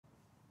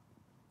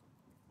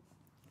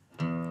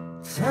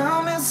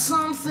Tell me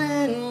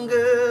something,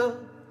 girl.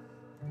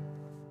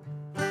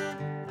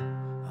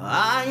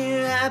 Are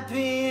you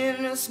happy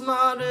in this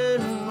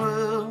modern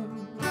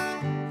world?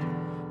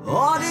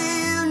 Or do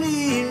you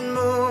need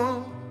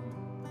more?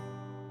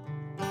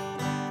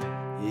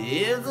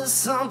 Is there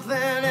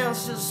something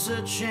else you're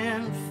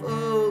searching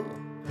for?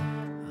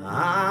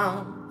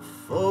 I'm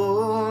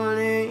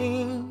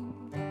falling.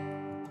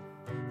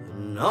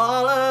 In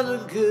all of the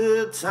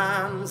good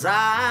times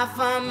I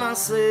find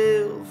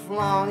myself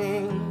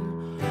longing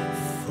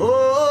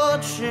for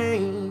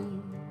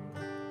change.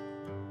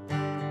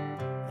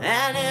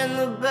 And in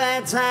the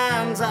bad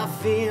times I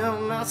feel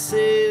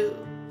myself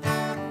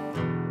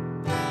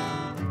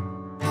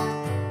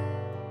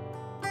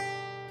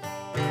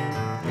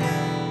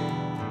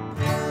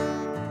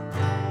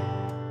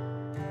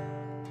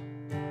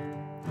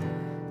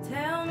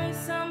Tell me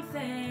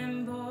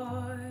something,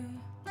 boy.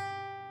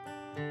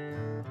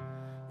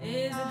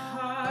 Is it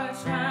hard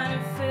trying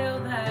to fill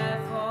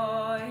that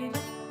void?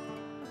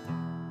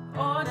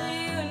 Or do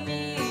you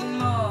need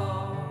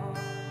more?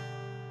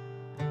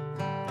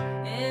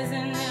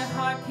 Isn't it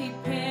hard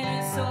keeping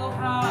it so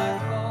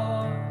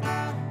hardcore?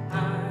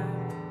 I'm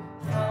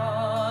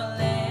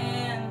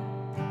falling.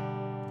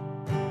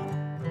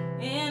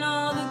 In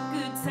all the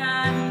good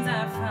times I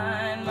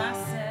find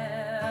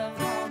myself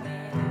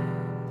longing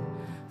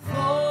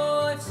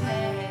for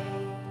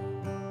change.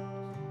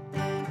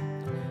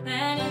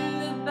 And in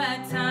the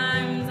bad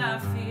times I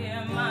fear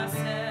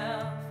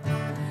myself.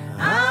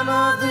 I'm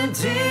of the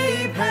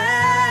deep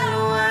end,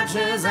 watch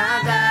as I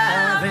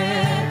dive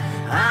in.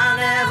 I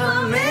never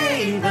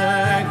made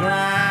the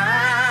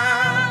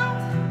ground.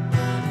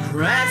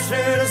 Crash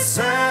through the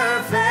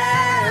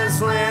surface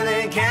where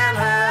they can't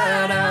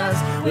hurt us.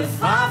 We're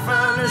far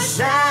from the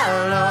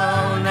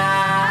shallow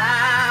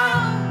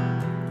now.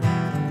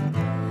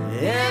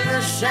 In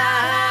the shallow.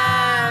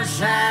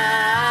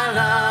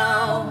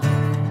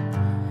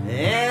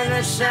 In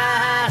the shallow.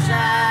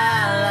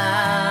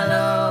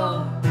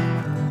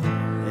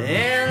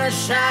 In the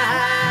shallow.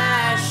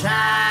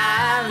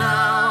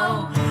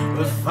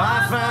 We're far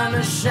from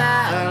the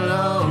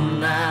shallow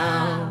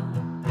now.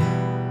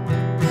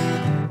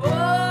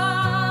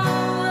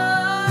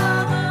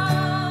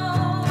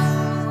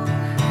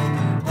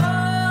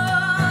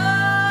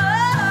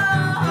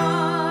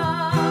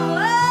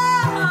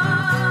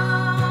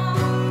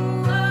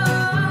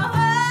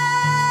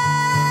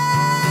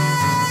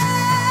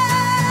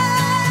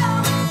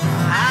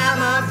 I'm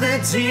up the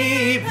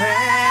deep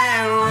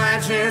end,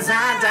 watch as I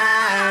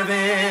dive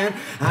in.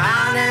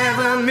 I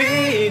never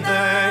meet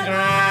the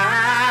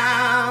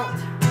ground.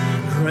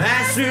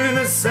 Crash through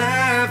the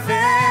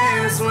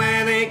surface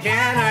where they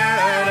can't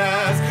hurt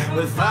us.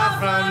 We're far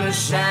from the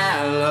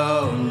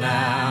shallow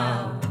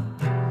now.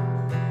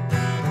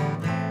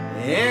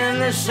 In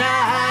the shallow.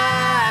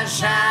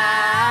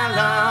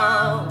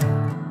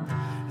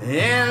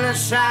 In the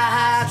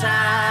shallow.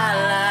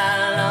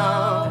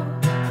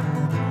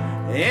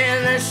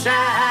 In the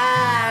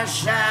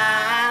shallow.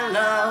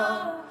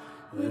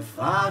 We're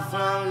far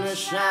from the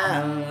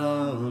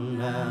shallow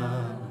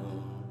now.